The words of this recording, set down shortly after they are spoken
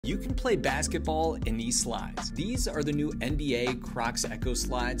You can play basketball in these slides. These are the new NBA Crocs Echo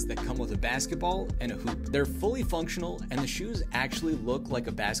slides that come with a basketball and a hoop. They're fully functional and the shoes actually look like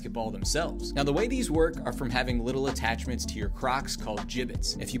a basketball themselves. Now the way these work are from having little attachments to your Crocs called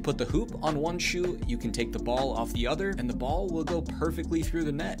gibbets. If you put the hoop on one shoe, you can take the ball off the other and the ball will go perfectly through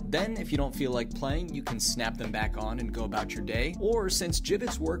the net. Then if you don't feel like playing, you can snap them back on and go about your day. Or since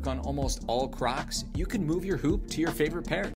gibbets work on almost all Crocs, you can move your hoop to your favorite pair.